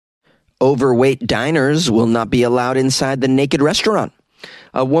Overweight diners will not be allowed inside the naked restaurant.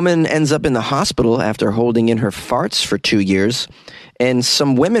 A woman ends up in the hospital after holding in her farts for 2 years. And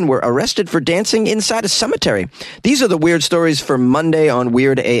some women were arrested for dancing inside a cemetery. These are the weird stories for Monday on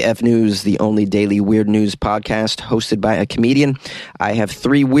Weird AF News, the only daily weird news podcast hosted by a comedian. I have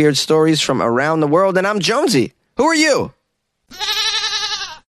 3 weird stories from around the world, and I'm Jonesy. Who are you?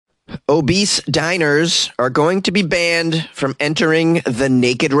 Obese diners are going to be banned from entering the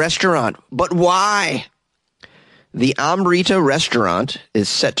naked restaurant. But why? The Amrita restaurant is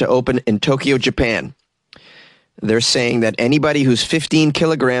set to open in Tokyo, Japan. They're saying that anybody who's 15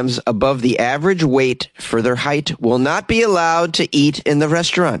 kilograms above the average weight for their height will not be allowed to eat in the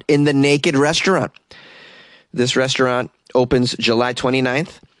restaurant, in the naked restaurant. This restaurant opens July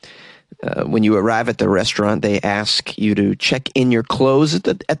 29th. When you arrive at the restaurant, they ask you to check in your clothes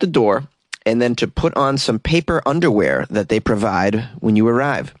at the door and then to put on some paper underwear that they provide when you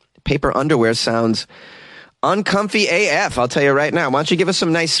arrive. Paper underwear sounds uncomfy AF, I'll tell you right now. Why don't you give us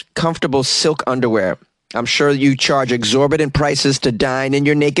some nice, comfortable silk underwear? I'm sure you charge exorbitant prices to dine in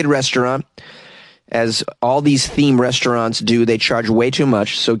your naked restaurant. As all these theme restaurants do, they charge way too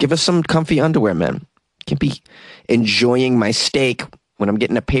much. So give us some comfy underwear, man. Can't be enjoying my steak when I'm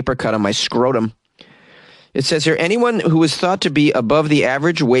getting a paper cut on my scrotum. It says here, anyone who is thought to be above the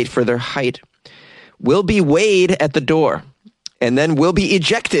average weight for their height will be weighed at the door and then will be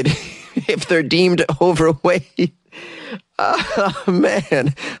ejected if they're deemed overweight. Oh,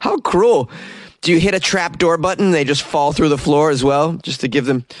 man, how cruel. Do you hit a trap door button and they just fall through the floor as well? Just to give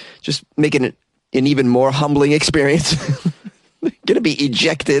them, just making it an even more humbling experience. Gonna be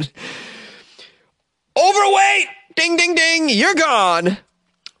ejected. Overweight! Ding, ding, ding, you're gone.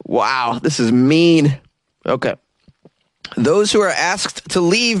 Wow, this is mean. Okay. Those who are asked to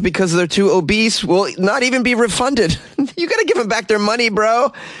leave because they're too obese will not even be refunded. You got to give them back their money,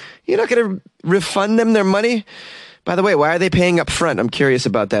 bro. You're not going to refund them their money? By the way, why are they paying up front? I'm curious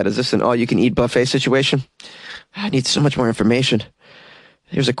about that. Is this an all-you-can-eat buffet situation? I need so much more information.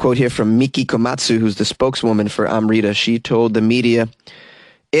 Here's a quote here from Miki Komatsu, who's the spokeswoman for Amrita. She told the media,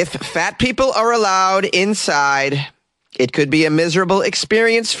 "If fat people are allowed inside, it could be a miserable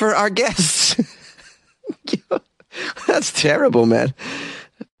experience for our guests." That's terrible, man.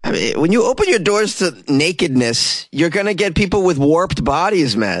 I mean, when you open your doors to nakedness, you're going to get people with warped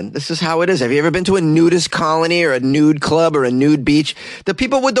bodies, man. This is how it is. Have you ever been to a nudist colony or a nude club or a nude beach? The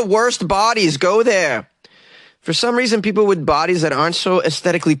people with the worst bodies go there. For some reason, people with bodies that aren't so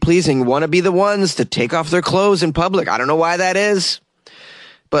aesthetically pleasing want to be the ones to take off their clothes in public. I don't know why that is.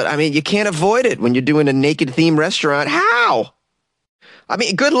 But, I mean, you can't avoid it when you're doing a naked-themed restaurant. How? I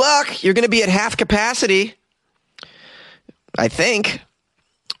mean, good luck. You're going to be at half capacity, I think.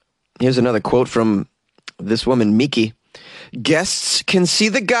 Here's another quote from this woman, Miki. "Guests can see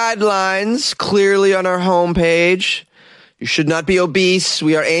the guidelines clearly on our homepage. You should not be obese.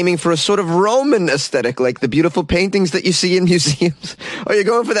 We are aiming for a sort of Roman aesthetic, like the beautiful paintings that you see in museums." Oh, you're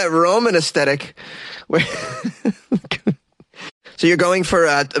going for that Roman aesthetic. Where So you're going for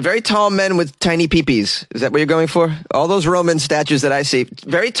very tall men with tiny peepees. Is that what you're going for? All those Roman statues that I see.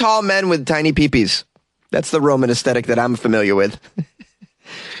 Very tall men with tiny peepees. That's the Roman aesthetic that I'm familiar with.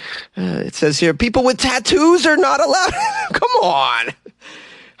 It says here, people with tattoos are not allowed. Come on.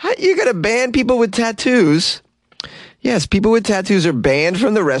 You're going to ban people with tattoos? Yes, people with tattoos are banned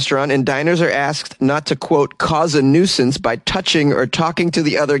from the restaurant, and diners are asked not to, quote, cause a nuisance by touching or talking to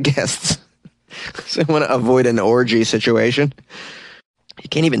the other guests. So I want to avoid an orgy situation. You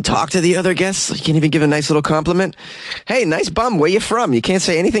can't even talk to the other guests. You can't even give a nice little compliment. Hey, nice bum. Where you from? You can't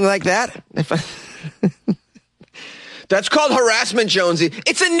say anything like that. That's called harassment, Jonesy.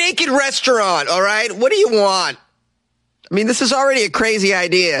 It's a naked restaurant, all right? What do you want? I mean, this is already a crazy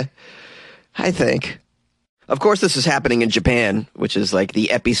idea, I think. Of course, this is happening in Japan, which is like the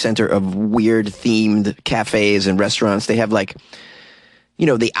epicenter of weird-themed cafes and restaurants. They have like, you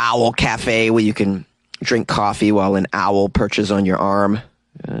know, the Owl Cafe where you can drink coffee while an owl perches on your arm.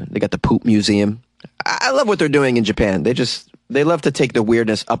 They got the Poop Museum. I love what they're doing in Japan. They love to take the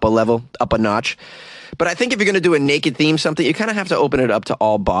weirdness up a level, up a notch. But I think if you're going to do a naked theme something, you kind of have to open it up to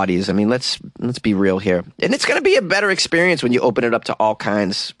all bodies. I mean, let's be real here. And it's going to be a better experience when you open it up to all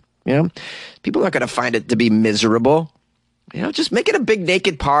kinds. You know, people aren't going to find it to be miserable. You know, just make it a big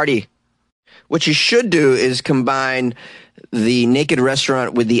naked party. What you should do is combine the naked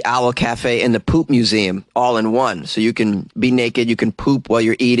restaurant with the Owl Cafe and the Poop Museum all in one. So you can be naked, you can poop while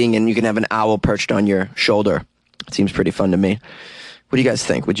you're eating, and you can have an owl perched on your shoulder. It seems pretty fun to me. What do you guys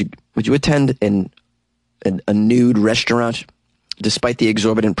think? Would you attend a nude restaurant despite the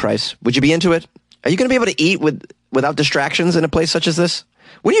exorbitant price? Would you be into it? Are you going to be able to eat without distractions in a place such as this?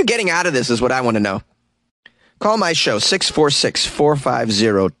 What are you getting out of this is what I want to know. Call my show,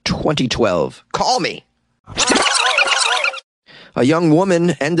 646-450-2012. Call me. A young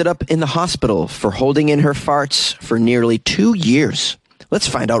woman ended up in the hospital for holding in her farts for nearly 2 years. Let's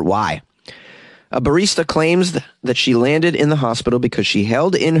find out why. A barista claims that she landed in the hospital because she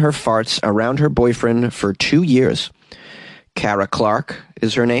held in her farts around her boyfriend for 2 years. Kara Clark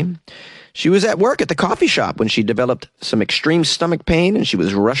is her name. She was at work at the coffee shop when she developed some extreme stomach pain and she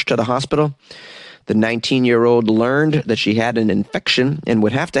was rushed to the hospital. The 19-year-old learned that she had an infection and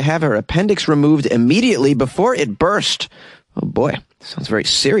would have to have her appendix removed immediately before it burst. Oh boy, sounds very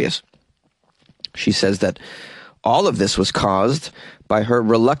serious. She says that all of this was caused by her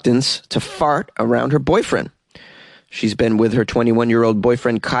reluctance to fart around her boyfriend. She's been with her 21-year-old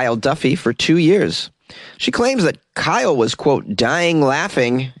boyfriend, Kyle Duffy, for 2 years. She claims that Kyle was, quote, dying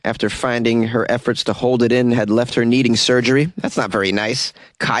laughing after finding her efforts to hold it in had left her needing surgery. That's not very nice.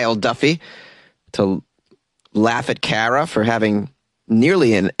 Kyle Duffy to laugh at Kara for having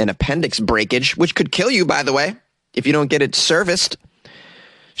nearly an appendix breakage, which could kill you, by the way, if you don't get it serviced.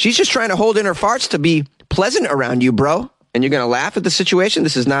 She's just trying to hold in her farts to be pleasant around you, bro. And you're going to laugh at the situation?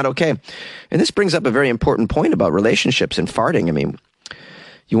 This is not okay. And this brings up a very important point about relationships and farting. I mean,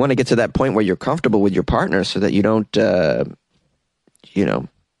 you want to get to that point where you're comfortable with your partner so that you don't, have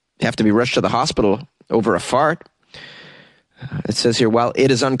to be rushed to the hospital over a fart. It says here, while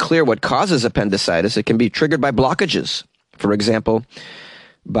it is unclear what causes appendicitis, it can be triggered by blockages. For example,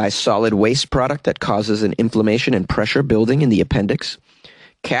 by solid waste product that causes an inflammation and pressure building in the appendix.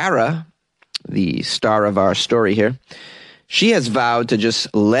 Kara, the star of our story here, she has vowed to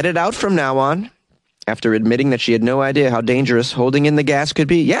just let it out from now on after admitting that she had no idea how dangerous holding in the gas could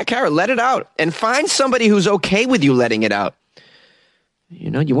be. Yeah, Kara, let it out and find somebody who's okay with you letting it out.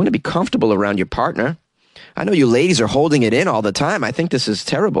 You want to be comfortable around your partner. I know you ladies are holding it in all the time. I think this is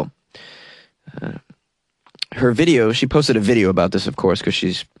terrible. Her video, she posted a video about this, of course, because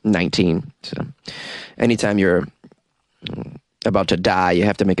she's 19. So anytime you're about to die, you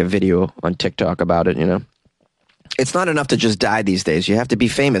have to make a video on TikTok about it, It's not enough to just die these days. You have to be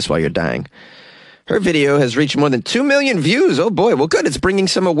famous while you're dying. Her video has reached more than 2 million views. Oh boy, well good. It's bringing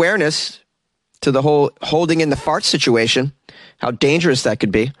some awareness to the whole holding in the fart situation, how dangerous that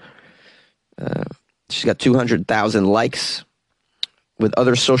could be. She's got 200,000 likes, with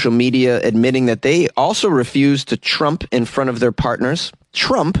other social media admitting that they also refuse to Trump in front of their partners.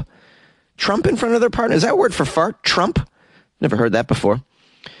 Trump in front of their partner? Is that a word for fart? Trump? Never heard that before.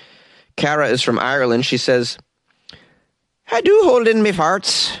 Kara is from Ireland. She says, I do hold in me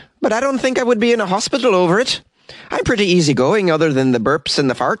farts, but I don't think I would be in a hospital over it. I'm pretty easygoing other than the burps and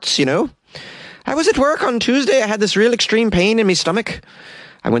the farts, I was at work on Tuesday. I had this real extreme pain in my stomach.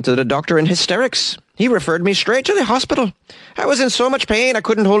 I went to the doctor in hysterics. He referred me straight to the hospital. I was in so much pain I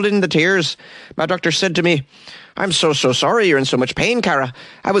couldn't hold in the tears. My doctor said to me, I'm so sorry you're in so much pain, Kara.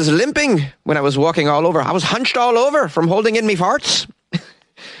 I was limping when I was walking all over. I was hunched all over from holding in me farts.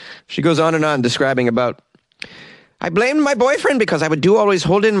 She goes on and on describing about, I blamed my boyfriend because I would always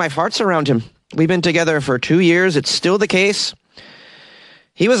hold in my farts around him. We've been together for 2 years. It's still the case.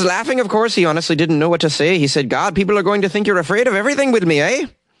 He was laughing, of course. He honestly didn't know what to say. He said, God, people are going to think you're afraid of everything with me, eh?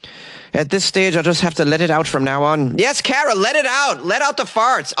 At this stage, I'll just have to let it out from now on. Yes, Kara, let it out. Let out the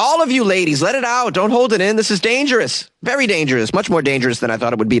farts. All of you ladies, let it out. Don't hold it in. This is dangerous. Very dangerous. Much more dangerous than I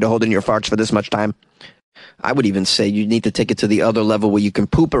thought it would be to hold in your farts for this much time. I would even say you need to take it to the other level where you can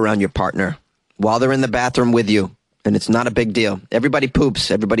poop around your partner while they're in the bathroom with you. And it's not a big deal. Everybody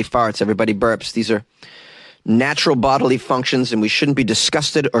poops. Everybody farts. Everybody burps. These are natural bodily functions, and we shouldn't be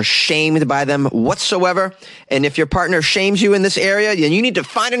disgusted or shamed by them whatsoever. And if your partner shames you in this area, then you need to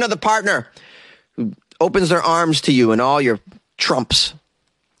find another partner who opens their arms to you and all your trumps.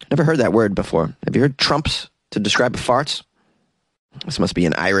 Never heard that word before. Have you heard trumps to describe farts? This must be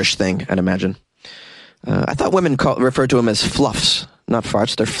an Irish thing, I'd imagine. I thought women referred to them as fluffs, not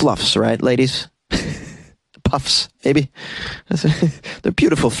farts. They're fluffs, right, ladies? Puffs, maybe. They're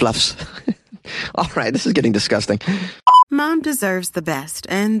beautiful fluffs. All right, this is getting disgusting. Mom deserves the best,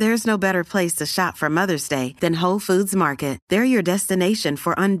 and there's no better place to shop for Mother's Day than Whole Foods Market. They're your destination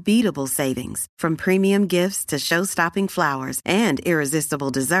for unbeatable savings, from premium gifts to show-stopping flowers and irresistible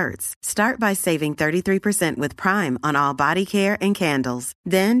desserts. Start by saving 33% with Prime on all body care and candles.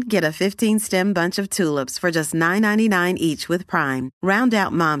 Then get a 15-stem bunch of tulips for just $9.99 each with Prime. Round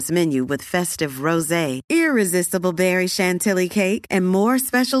out Mom's menu with festive rosé, irresistible berry chantilly cake, and more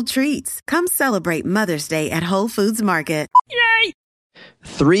special treats. Come celebrate Mother's Day at Whole Foods Market. Yay!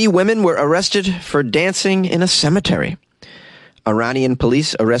 3 women were arrested for dancing in a cemetery. Iranian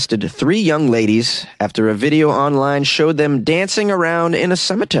police arrested 3 young ladies after a video online showed them dancing around in a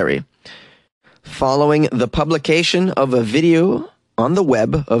cemetery. Following the publication of a video on the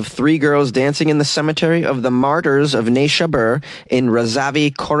web of 3 girls dancing in the cemetery of the martyrs of Neyshabour in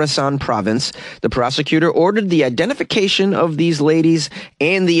Razavi, Khorasan province, the prosecutor ordered the identification of these ladies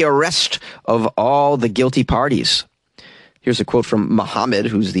and the arrest of all the guilty parties. Here's a quote from Mohammed,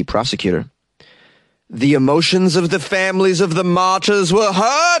 who's the prosecutor. "The emotions of the families of the martyrs were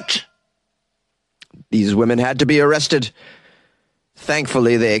hurt. These women had to be arrested.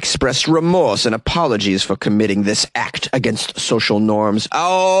 Thankfully, they expressed remorse and apologies for committing this act against social norms."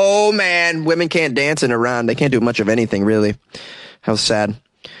 Oh, man, women can't dance in Iran. They can't do much of anything, really. How sad.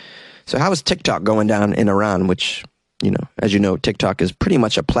 So how is TikTok going down in Iran, which, as you know, TikTok is pretty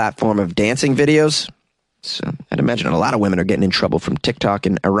much a platform of dancing videos. So I'd imagine a lot of women are getting in trouble from TikTok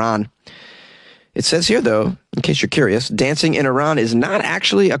in Iran. It says here, though, in case you're curious, dancing in Iran is not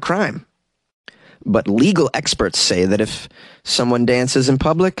actually a crime. But legal experts say that if someone dances in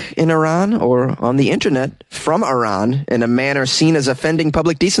public in Iran or on the internet from Iran in a manner seen as offending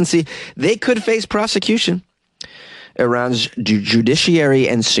public decency, they could face prosecution. Iran's judiciary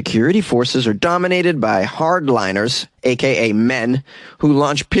and security forces are dominated by hardliners, aka men, who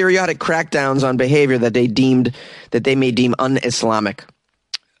launch periodic crackdowns on behavior that they may deem un-Islamic.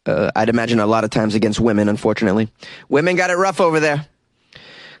 I'd imagine a lot of times against women, unfortunately. Women got it rough over there.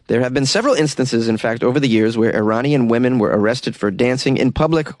 There have been several instances, in fact, over the years where Iranian women were arrested for dancing in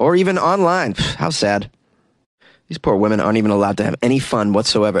public or even online. How sad. These poor women aren't even allowed to have any fun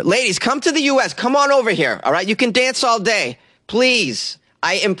whatsoever. Ladies, come to the U.S. Come on over here, all right? You can dance all day. Please,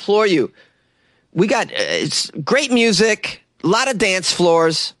 I implore you. We got it's great music, a lot of dance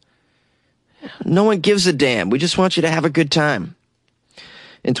floors. No one gives a damn. We just want you to have a good time.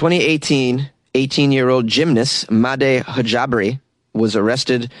 In 2018, 18-year-old gymnast Madeh Hajabri was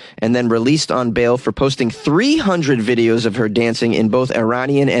arrested and then released on bail for posting 300 videos of her dancing in both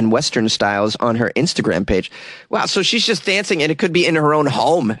Iranian and Western styles on her Instagram page. Wow, so she's just dancing and it could be in her own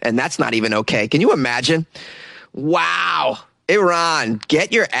home, and that's not even okay. Can you imagine? Wow. Iran,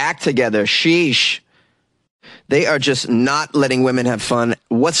 get your act together. Sheesh. They are just not letting women have fun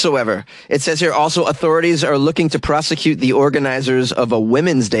whatsoever. It says here also authorities are looking to prosecute the organizers of a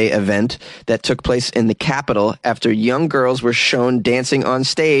Women's Day event that took place in the capital after young girls were shown dancing on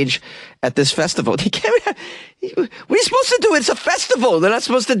stage at this festival. What are you supposed to do? It's a festival. They're not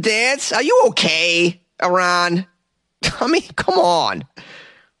supposed to dance. Are you okay, Iran? I mean, come on.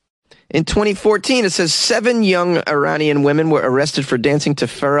 In 2014, it says 7 young Iranian women were arrested for dancing to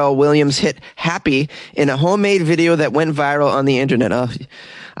Pharrell Williams' hit Happy in a homemade video that went viral on the internet. Oh,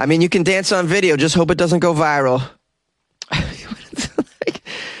 I mean, you can dance on video. Just hope it doesn't go viral.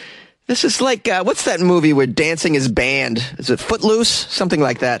 This is like, what's that movie where dancing is banned? Is it Footloose? Something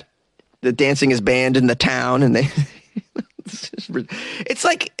like that. The dancing is banned in the town and they... It's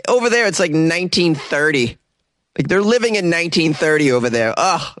like, over there, it's like 1930. Like they're living in 1930 over there.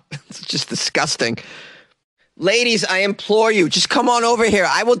 Ugh, it's just disgusting. Ladies, I implore you, just come on over here.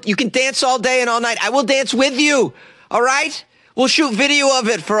 You can dance all day and all night. I will dance with you. All right? We'll shoot video of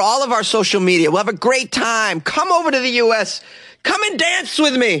it for all of our social media. We'll have a great time. Come over to the U.S. Come and dance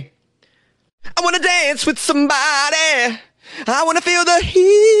with me. I want to dance with somebody. I want to feel the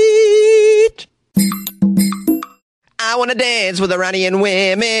heat. I want to dance with Iranian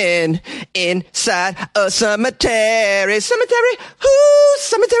women inside a cemetery. Cemetery, whoo,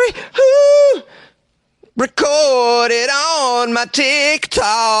 cemetery, whoo. Record it on my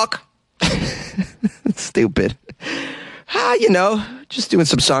TikTok. Stupid. Just doing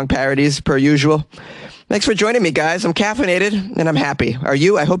some song parodies per usual. Thanks for joining me, guys. I'm caffeinated and I'm happy. Are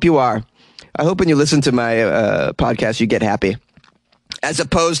you? I hope you are. I hope when you listen to my podcast, you get happy. As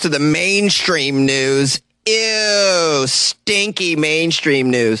opposed to the mainstream news. Ew, stinky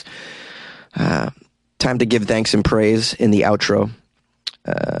mainstream news. Time to give thanks and praise in the outro.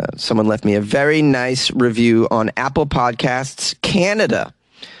 Someone left me a very nice review on Apple Podcasts Canada.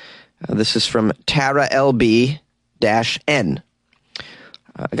 This is from Tara LB-N.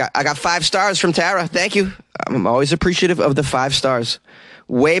 I got 5 stars from Tara. Thank you. I'm always appreciative of the 5 stars.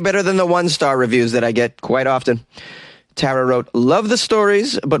 Way better than the 1-star reviews that I get quite often. Tara wrote, "Love the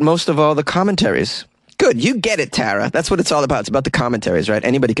stories, but most of all the commentaries." Good. You get it, Tara. That's what it's all about. It's about the commentaries, right?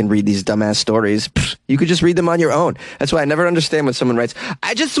 Anybody can read these dumbass stories. You could just read them on your own. That's why I never understand when someone writes,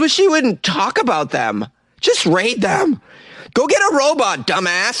 "I just wish you wouldn't talk about them. Just read them. Go get a robot,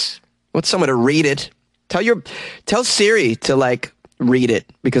 dumbass." Want someone to read it. Tell Siri to read it,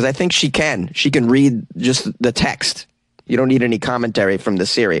 because I think she can. She can read just the text. You don't need any commentary from the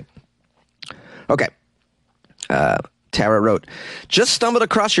Siri. Okay. Tara wrote, just stumbled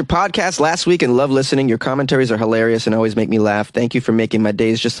across your podcast last week and love listening. Your commentaries are hilarious and always make me laugh. Thank you for making my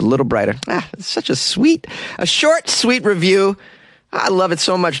days just a little brighter. It's such a short, sweet review. I love it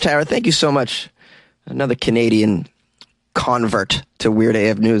so much, Tara. Thank you so much. Another Canadian convert to Weird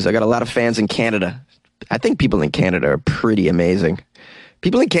AF News. I got a lot of fans in Canada. I think people in Canada are pretty amazing.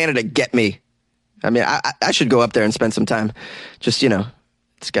 People in Canada get me. I mean, I should go up there and spend some time. Just, I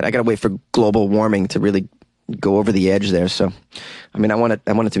got to wait for global warming to really go over the edge there. So, I mean, I want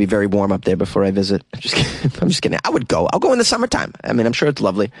it to be very warm up there before I visit. I'm just kidding. I'll go in the summertime. I mean, I'm sure it's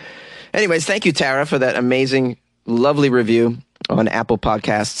lovely. Anyways, thank you, Tara, for that amazing, lovely review on Apple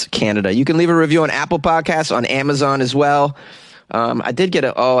Podcasts Canada. You can leave a review on Apple Podcasts, on Amazon as well. I did get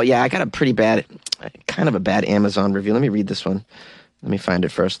I got a bad Amazon review. Let me read this one. Let me find it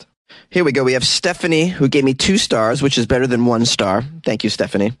first. Here we go. We have Stephanie, who gave me 2 stars, which is better than 1 star. Thank you,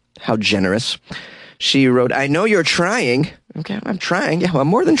 Stephanie. How generous. She wrote, I know you're trying. Okay, I'm trying. Yeah, well, I'm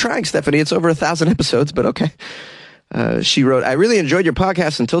more than trying, Stephanie. It's over 1,000 episodes, but okay. She wrote, I really enjoyed your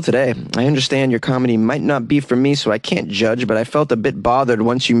podcast until today. I understand your comedy might not be for me, so I can't judge, but I felt a bit bothered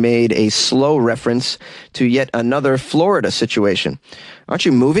once you made a slow reference to yet another Florida situation. Aren't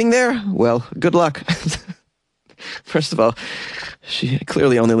you moving there? Well, good luck. First of all, she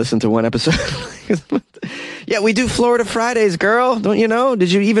clearly only listened to 1 episode. Yeah, we do Florida Fridays, girl. Don't you know?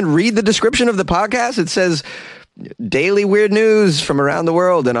 Did you even read the description of the podcast? It says daily weird news from around the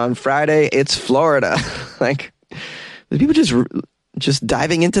world, and on Friday, it's Florida. Like, the people just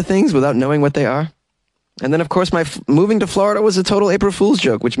diving into things without knowing what they are. And then, of course, my moving to Florida was a total April Fool's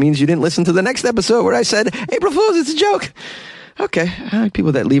joke, which means you didn't listen to the next episode where I said, April Fool's, it's a joke. Okay, I like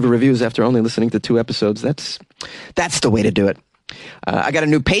people that leave reviews after only listening to 2 episodes. That's the way to do it. I got a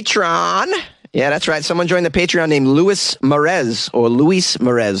new Patreon. Yeah, that's right. Someone joined the Patreon named Luis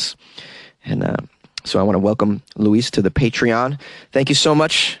Merez. And so I want to welcome Luis to the Patreon. Thank you so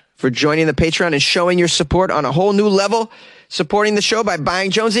much for joining the Patreon and showing your support on a whole new level, supporting the show by buying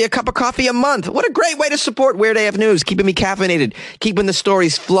Jonesy a cup of coffee a month. What a great way to support Weird AF News, keeping me caffeinated, keeping the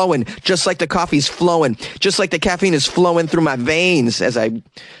stories flowing, just like the coffee's flowing, just like the caffeine is flowing through my veins as I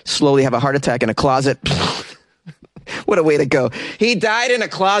slowly have a heart attack in a closet. What a way to go. He died in a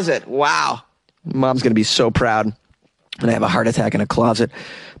closet. Wow. Mom's going to be so proud when I have a heart attack in a closet. I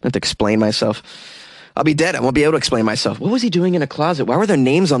have to explain myself. I'll be dead. I won't be able to explain myself. What was he doing in a closet? Why were there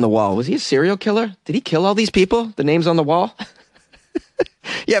names on the wall? Was he a serial killer? Did he kill all these people? The names on the wall?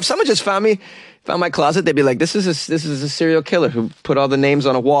 Yeah, if someone just found my closet, they'd be like, this is a serial killer who put all the names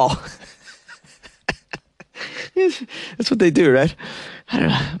on a wall. That's what they do, right? I don't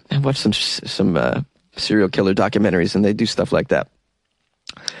know. I watched some serial killer documentaries, and they do stuff like that.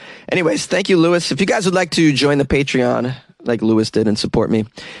 Anyways, thank you, Lewis. If you guys would like to join the Patreon like Lewis did and support me,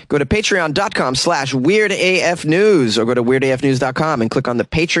 go to patreon.com/weirdafnews or go to weirdafnews.com and click on the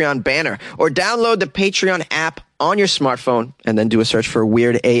Patreon banner or download the Patreon app on your smartphone and then do a search for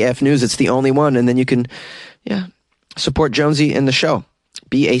Weird AF News. It's the only one. And then you can, support Jonesy in the show.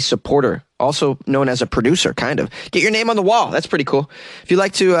 Be a supporter, also known as a producer, kind of. Get your name on the wall. That's pretty cool. If you'd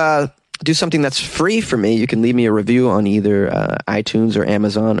like to do something that's free for me, you can leave me a review on either iTunes or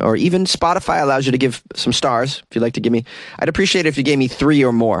Amazon, or even Spotify allows you to give some stars. If you'd like to give me, I'd appreciate it if you gave me 3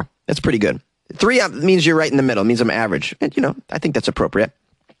 or more. That's pretty good. 3 means you're right in the middle. It means I'm average. And, I think that's appropriate.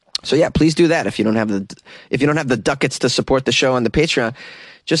 So yeah, please do that. If you don't have the ducats to support the show on the Patreon,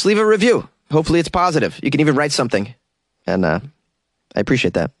 just leave a review. Hopefully it's positive. You can even write something. And, I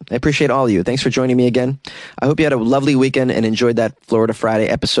appreciate that. I appreciate all of you. Thanks for joining me again. I hope you had a lovely weekend and enjoyed that Florida Friday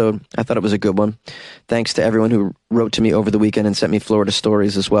episode. I thought it was a good one. Thanks to everyone who wrote to me over the weekend and sent me Florida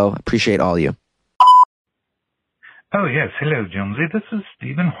stories as well. Appreciate all of you. Oh, yes. Hello, Jonesy. This is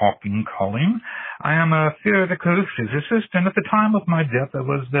Stephen Hawking calling. I am a theoretical physicist, and at the time of my death, I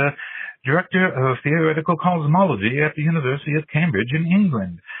was the director of theoretical cosmology at the University of Cambridge in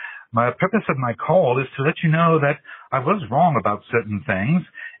England. My purpose of my call is to let you know that I was wrong about certain things,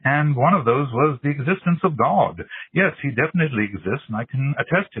 and one of those was the existence of God. Yes, he definitely exists, and I can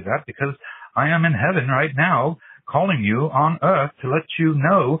attest to that because I am in heaven right now calling you on Earth to let you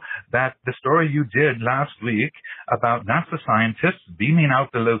know that the story you did last week about NASA scientists beaming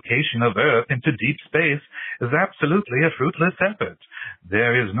out the location of Earth into deep space is absolutely a fruitless effort.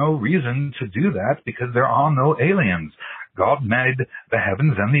 There is no reason to do that because there are no aliens. God made the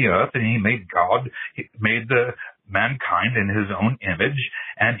heavens and the earth, and he made the mankind in his own image,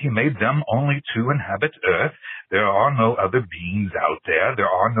 and he made them only to inhabit earth. There are no other beings out there. There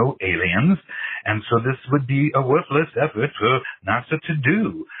are no aliens. And so this would be a worthless effort for NASA to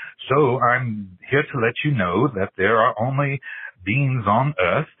do. So I'm here to let you know that there are only beings on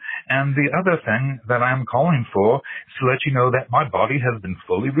Earth. And the other thing that I'm calling for is to let you know that my body has been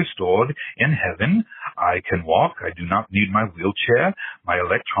fully restored in heaven. I can walk. I do not need my wheelchair. My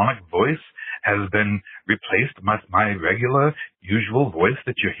electronic voice has been replaced with my regular, usual voice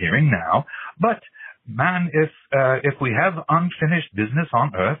that you're hearing now. But man, if we have unfinished business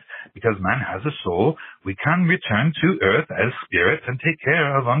on Earth, because man has a soul, we can return to Earth as spirits and take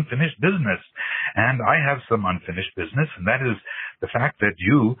care of unfinished business. And I have some unfinished business, and that is the fact that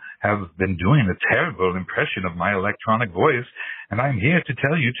you have been doing a terrible impression of my electronic voice, and I'm here to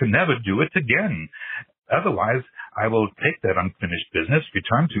tell you to never do it again. Otherwise, I will take that unfinished business,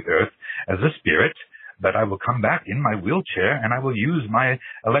 return to Earth as a spirit, but I will come back in my wheelchair and I will use my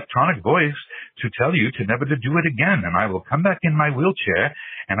electronic voice to tell you to never to do it again. And I will come back in my wheelchair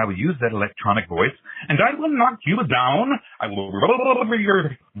and I will use that electronic voice and I will knock you down. I will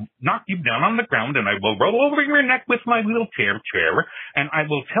knock you down on the ground and I will roll over your neck with my wheelchair chair and I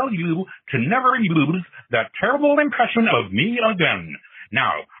will tell you to never use that terrible impression of me again.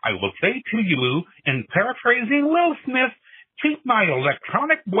 Now, I will say to you, in paraphrasing Will Smith, keep my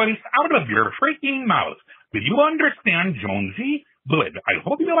electronic voice out of your freaking mouth. Do you understand, Jonesy? Good. I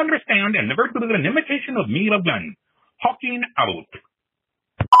hope you understand and never do an imitation of me again. Hawking out.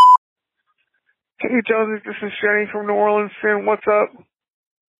 Hey, Jonesy, this is Jenny from New Orleans, saying what's up?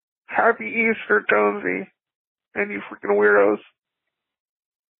 Happy Easter, Jonesy. And you freaking weirdos.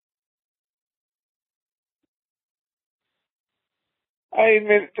 I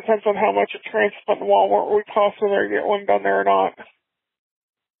admit it depends on how much a transplant in Walmart would cost whether I get one done there or not.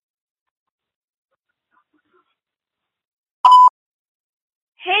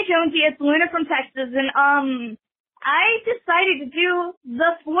 Hey Jonesy, it's Luna from Texas, and I decided to do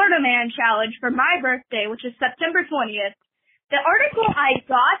the Florida Man Challenge for my birthday, which is September 20th. The article I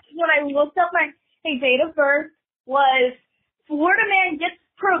got when I looked up my date of birth was Florida Man gets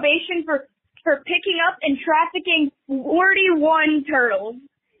probation for picking up and trafficking 41 turtles.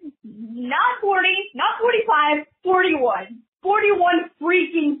 Not 40, not 45, 41. 41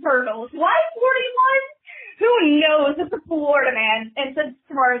 freaking turtles. Why 41? Who knows? It's a Florida Man. And since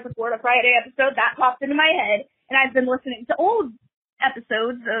tomorrow's the Florida Friday episode, that popped into my head. And I've been listening to old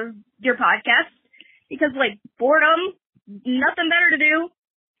episodes of your podcast because, like, boredom, nothing better to do.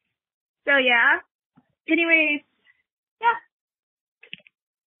 So, yeah. Anyways, yeah.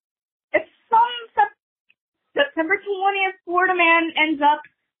 If September 20th, Florida Man ends up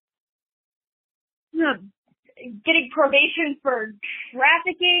getting probation for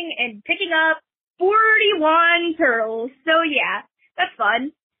trafficking and picking up 41 turtles. So yeah, that's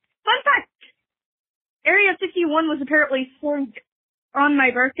fun. Fun fact, Area 51 was apparently formed on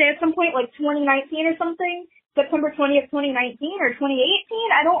my birthday at some point, like 2019 or something. September 20th, 2019 or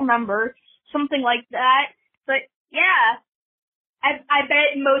 2018, I don't remember. Something like that. But yeah. I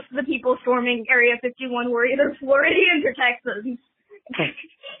bet most of the people storming Area 51 were either Floridians or Texans.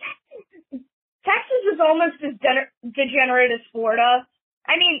 Texas is almost as degenerate as Florida.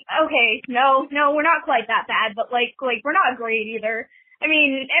 I mean, okay, no, we're not quite that bad, but like we're not great either. I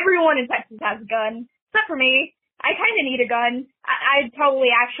mean, everyone in Texas has a gun, except for me. I kind of need a gun. I'd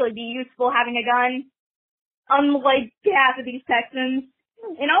probably actually be useful having a gun, unlike half of these Texans.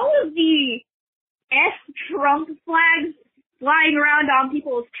 And all of the Trump flags flying around on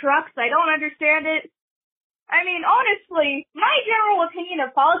people's trucks. I don't understand it. I mean, honestly, my general opinion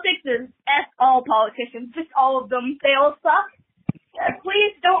of politics is F all politicians, just all of them. They all suck.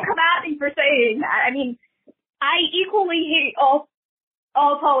 Please don't come at me for saying that. I mean, I equally hate all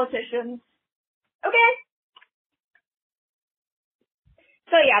politicians. Okay?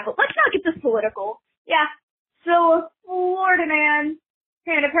 So yeah, but let's not get this political. Yeah. So, Florida Man,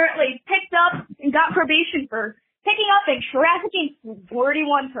 and apparently picked up and got probation for picking up and trafficking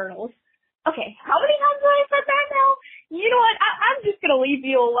 41 turtles. Okay, how many times have I said that now? You know what? I'm just going to leave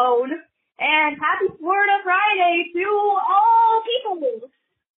you alone. And happy Florida Friday to all people.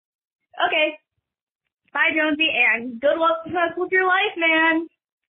 Okay. Bye, Jonesy, and good luck with your life, man.